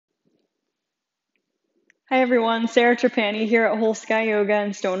Hi everyone, Sarah Trapani here at Whole Sky Yoga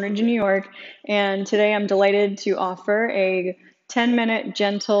in Stone Ridge, New York, and today I'm delighted to offer a 10-minute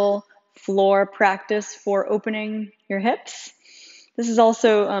gentle floor practice for opening your hips. This is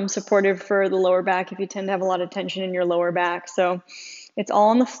also supportive for the lower back if you tend to have a lot of tension in your lower back. So it's all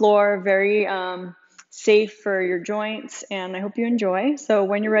on the floor, very safe for your joints, and I hope you enjoy. So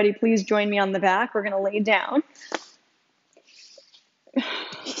when you're ready, please join me on the back. We're going to lay down.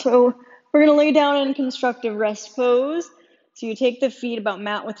 So we're going to lay down in constructive rest pose. So you take the feet about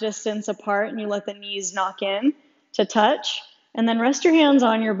mat width distance apart and you let the knees knock in to touch. And then rest your hands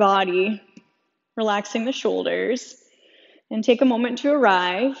on your body, relaxing the shoulders. And take a moment to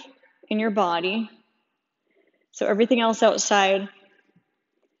arrive in your body. So everything else outside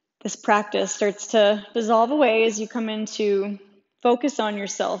this practice starts to dissolve away as you come into focus on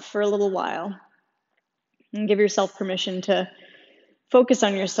yourself for a little while. And give yourself permission to focus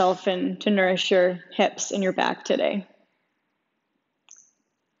on yourself and to nourish your hips and your back today.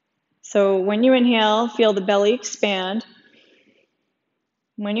 So when you inhale, feel the belly expand.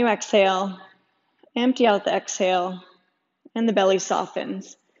 When you exhale, empty out the exhale and the belly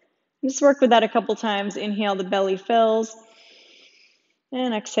softens. Just work with that a couple times. Inhale, the belly fills,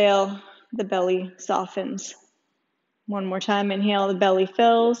 and exhale, the belly softens. One more time, inhale, the belly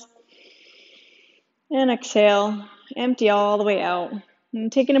fills, and exhale, empty all the way out. And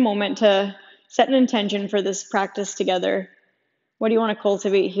taking a moment to set an intention for this practice together. What do you want to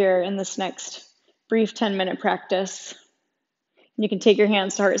cultivate here in this next brief 10-minute practice? You can take your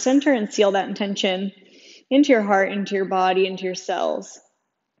hands to heart center and seal that intention into your heart, into your body, into your cells.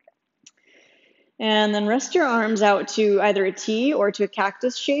 And then rest your arms out to either a T or to a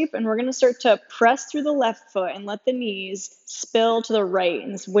cactus shape. And we're going to start to press through the left foot and let the knees spill to the right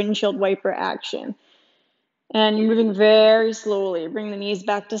in this windshield wiper action. And you're moving very slowly. Bring the knees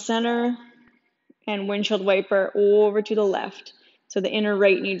back to center and windshield wiper over to the left. So the inner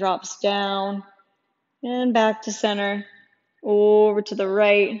right knee drops down and back to center, over to the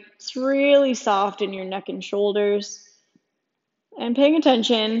right. It's really soft in your neck and shoulders. And paying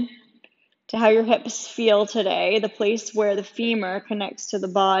attention to how your hips feel today, the place where the femur connects to the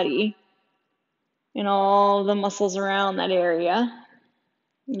body and all the muscles around that area,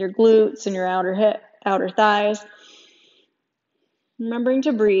 your glutes and your outer thighs. Remembering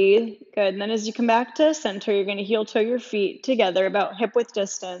to breathe. Good. And then as you come back to center, you're going to heel toe your feet together about hip width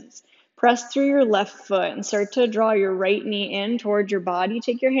distance. Press through your left foot and start to draw your right knee in towards your body.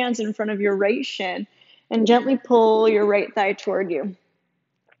 Take your hands in front of your right shin and gently pull your right thigh toward you.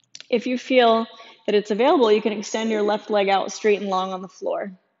 If you feel that it's available, you can extend your left leg out straight and long on the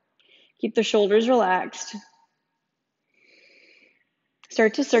floor. Keep the shoulders relaxed.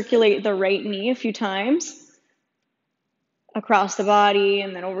 Start to circulate the right knee a few times across the body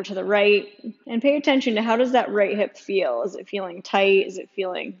and then over to the right, and pay attention to how does that right hip feel? Is it feeling tight? Is it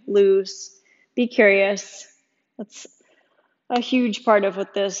feeling loose? Be curious. That's a huge part of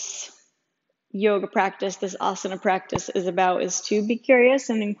what this yoga practice, this asana practice is about, is to be curious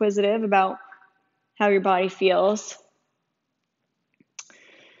and inquisitive about how your body feels.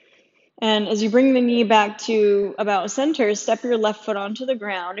 And as you bring the knee back to about center, step your left foot onto the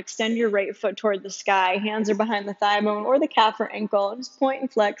ground, extend your right foot toward the sky, hands are behind the thigh bone or the calf or ankle, and just point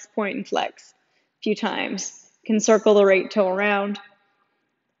and flex a few times. You can circle the right toe around.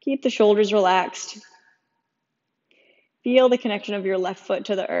 Keep the shoulders relaxed. Feel the connection of your left foot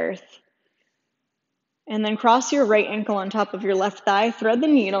to the earth. And then cross your right ankle on top of your left thigh, thread the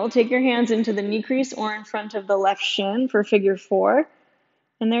needle, take your hands into the knee crease or in front of the left shin for figure 4.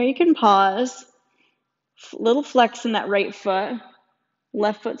 And there you can pause. Little flex in that right foot.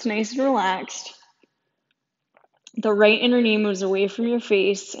 Left foot's nice and relaxed. The right inner knee moves away from your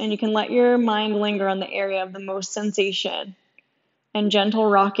face, and you can let your mind linger on the area of the most sensation. And gentle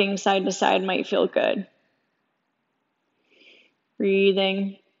rocking side to side might feel good.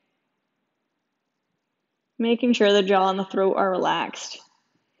 Breathing. Making sure the jaw and the throat are relaxed.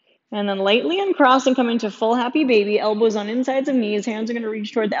 And then lightly uncross and come into full happy baby, elbows on insides of knees. Hands are going to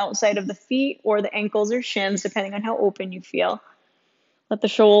reach toward the outside of the feet or the ankles or shins, depending on how open you feel. Let the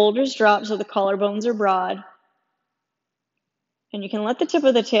shoulders drop so the collarbones are broad. And you can let the tip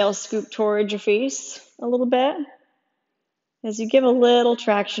of the tail scoop towards your face a little bit as you give a little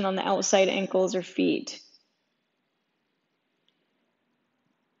traction on the outside ankles or feet.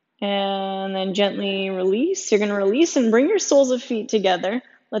 And then gently release. You're going to release and bring your soles of feet together.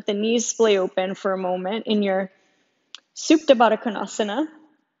 Let the knees splay open for a moment in your Supta Baddha Konasana.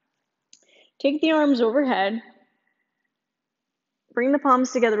 Take the arms overhead. Bring the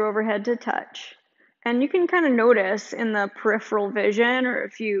palms together overhead to touch. And you can kind of notice in the peripheral vision, or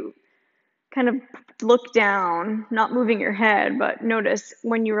if you kind of look down, not moving your head, but notice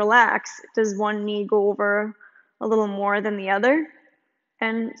when you relax, does one knee go over a little more than the other?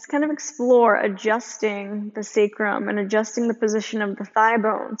 And just kind of explore adjusting the sacrum and adjusting the position of the thigh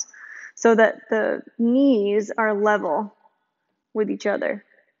bones so that the knees are level with each other.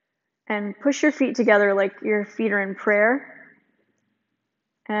 And push your feet together like your feet are in prayer.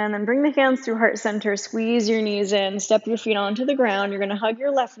 And then bring the hands through heart center, squeeze your knees in, step your feet onto the ground. You're going to hug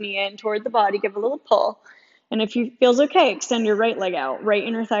your left knee in toward the body, give a little pull. And if you feels okay, extend your right leg out. Right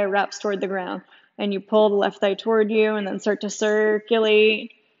inner thigh wraps toward the ground. And you pull the left thigh toward you and then start to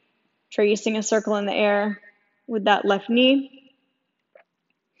circulate, tracing a circle in the air with that left knee.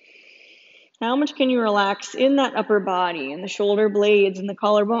 How much can you relax in that upper body, in the shoulder blades and the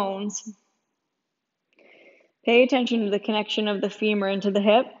collarbones? Pay attention to the connection of the femur into the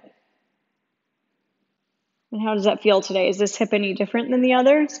hip. And how does that feel today? Is this hip any different than the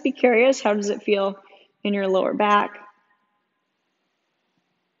other? Just be curious. How does it feel in your lower back?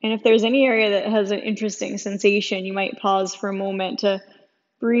 And if there's any area that has an interesting sensation, you might pause for a moment to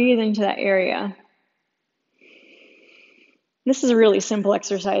breathe into that area. This is a really simple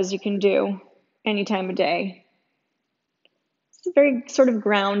exercise you can do any time of day. It's very sort of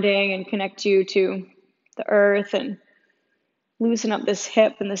grounding and connect you to the earth and loosen up this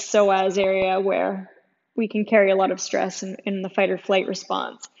hip and this psoas area where we can carry a lot of stress in the fight or flight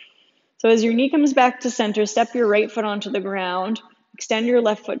response. So as your knee comes back to center, step your right foot onto the ground, extend your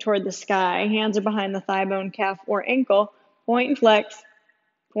left foot toward the sky, hands are behind the thigh bone, calf, or ankle, point and flex,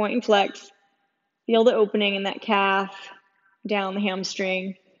 point and flex. Feel the opening in that calf, down the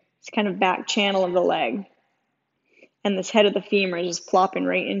hamstring, this kind of back channel of the leg. And this head of the femur is just plopping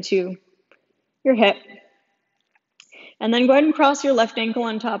right into your hip. And then go ahead and cross your left ankle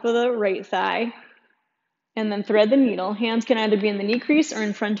on top of the right thigh. And then thread the needle. Hands can either be in the knee crease or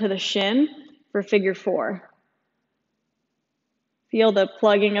in front of the shin for figure 4. Feel the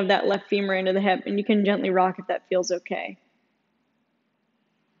plugging of that left femur into the hip, and you can gently rock if that feels okay.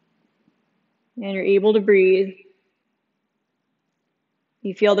 And you're able to breathe.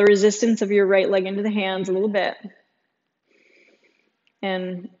 You feel the resistance of your right leg into the hands a little bit.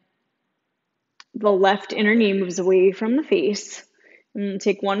 And the left inner knee moves away from the face. And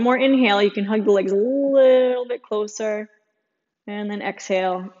take one more inhale. You can hug the legs a little bit closer. And then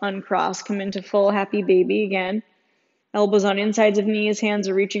exhale, uncross. Come into full happy baby again. Elbows on insides of knees. Hands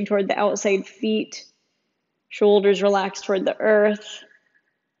are reaching toward the outside feet. Shoulders relaxed toward the earth.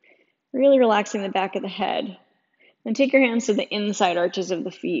 Really relaxing the back of the head. Then take your hands to the inside arches of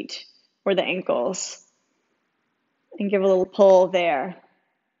the feet or the ankles. And give a little pull there.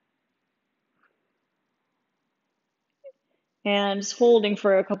 And just holding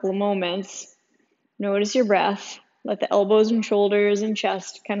for a couple of moments. Notice your breath. Let the elbows and shoulders and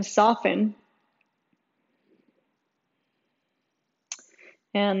chest kind of soften.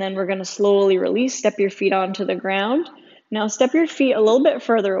 And then we're going to slowly release. Step your feet onto the ground. Now step your feet a little bit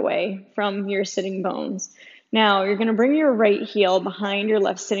further away from your sitting bones. Now you're going to bring your right heel behind your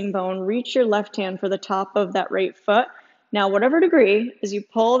left sitting bone. Reach your left hand for the top of that right foot. Now, whatever degree, as you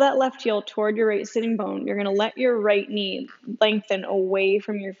pull that left heel toward your right sitting bone, you're going to let your right knee lengthen away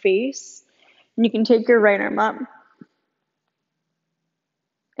from your face. And you can take your right arm up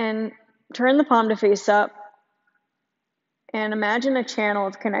and turn the palm to face up. And imagine a channel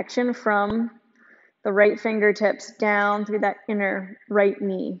of connection from the right fingertips down through that inner right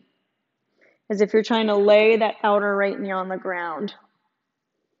knee, as if you're trying to lay that outer right knee on the ground.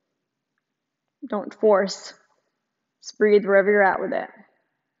 Don't force. Just breathe wherever you're at with it.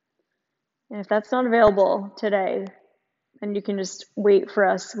 And if that's not available today, then you can just wait for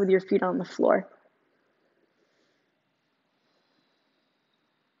us with your feet on the floor.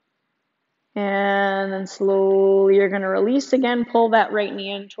 And then slowly you're going to release again. Pull that right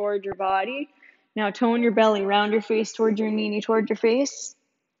knee in toward your body. Now tone your belly, round your face toward your knee toward your face.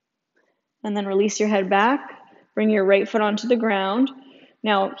 And then release your head back. Bring your right foot onto the ground.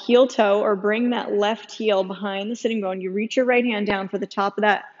 Now heel toe, or bring that left heel behind the sitting bone. You reach your right hand down for the top of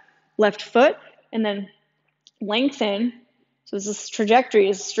that left foot and then lengthen. So this trajectory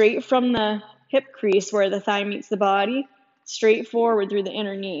is straight from the hip crease where the thigh meets the body, straight forward through the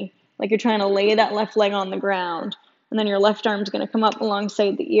inner knee, like you're trying to lay that left leg on the ground. And then your left arm is going to come up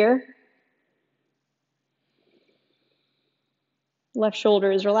alongside the ear. Left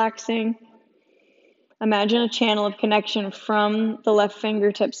shoulder is relaxing. Imagine a channel of connection from the left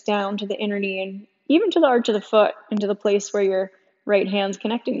fingertips down to the inner knee and even to the arch of the foot, into the place where your right hand's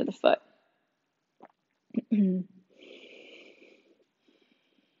connecting to the foot.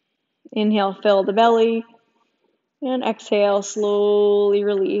 Inhale, fill the belly, and exhale, slowly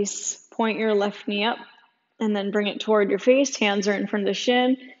release. Point your left knee up and then bring it toward your face. Hands are in front of the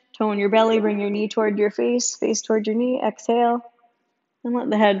shin. Tone your belly. Bring your knee toward your face. Face toward your knee. Exhale. And let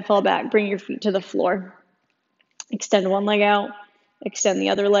the head fall back. Bring your feet to the floor. Extend one leg out. Extend the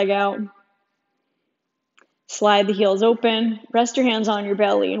other leg out. Slide the heels open. Rest your hands on your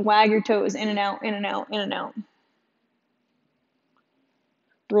belly and wag your toes in and out, in and out, in and out.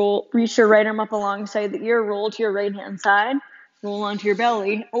 Roll, reach your right arm up alongside the ear. Roll to your right hand side. Roll onto your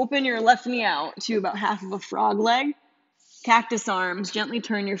belly. Open your left knee out to about half of a frog leg. Cactus arms. Gently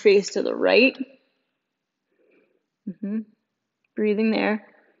turn your face to the right. Breathing there.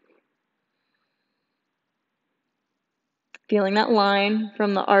 Feeling that line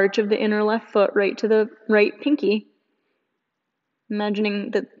from the arch of the inner left foot right to the right pinky.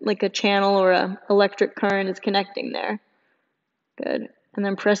 Imagining that like a channel or an electric current is connecting there. Good. And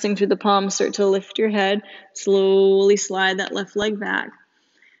then pressing through the palms, start to lift your head. Slowly slide that left leg back.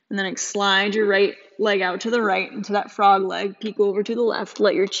 And then slide your right leg out to the right into that frog leg. Peek over to the left.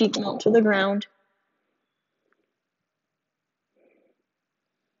 Let your cheek melt to the ground.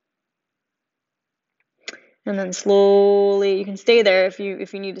 And then slowly, you can stay there if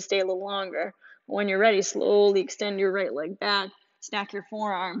you need to stay a little longer. When you're ready, slowly extend your right leg back. Stack your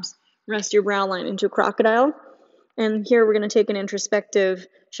forearms. Rest your brow line into a crocodile. And here we're going to take an introspective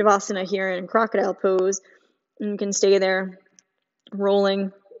Shavasana here in crocodile pose. And you can stay there,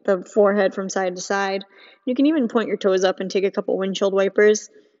 rolling the forehead from side to side. You can even point your toes up and take a couple windshield wipers,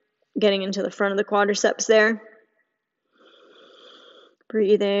 getting into the front of the quadriceps there.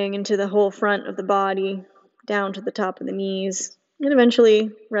 Breathing into the whole front of the body, down to the top of the knees, and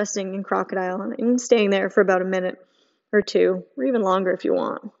eventually resting in crocodile and staying there for about a minute or two, or even longer if you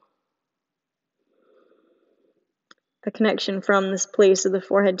want. A connection from this place of the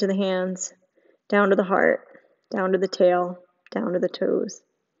forehead to the hands, down to the heart, down to the tail, down to the toes.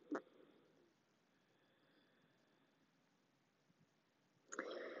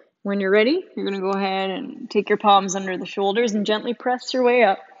 When you're ready, you're going to go ahead and take your palms under the shoulders and gently press your way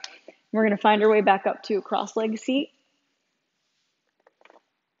up. We're going to find our way back up to a cross-legged seat.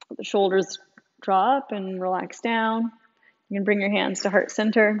 The shoulders draw up and relax down. You can bring your hands to heart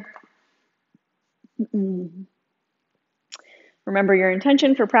center. Remember your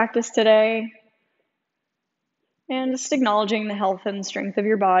intention for practice today. And just acknowledging the health and strength of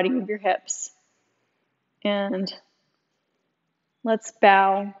your body, of your hips. And let's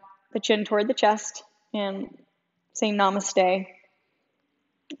bow the chin toward the chest and say namaste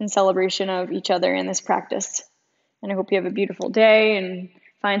in celebration of each other in this practice. And I hope you have a beautiful day and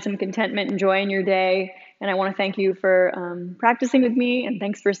find some contentment and joy in your day. And I want to thank you for practicing with me, and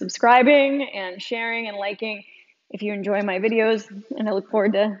thanks for subscribing and sharing and liking if you enjoy my videos, and I look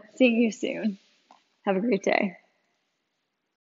forward to seeing you soon. Have a great day.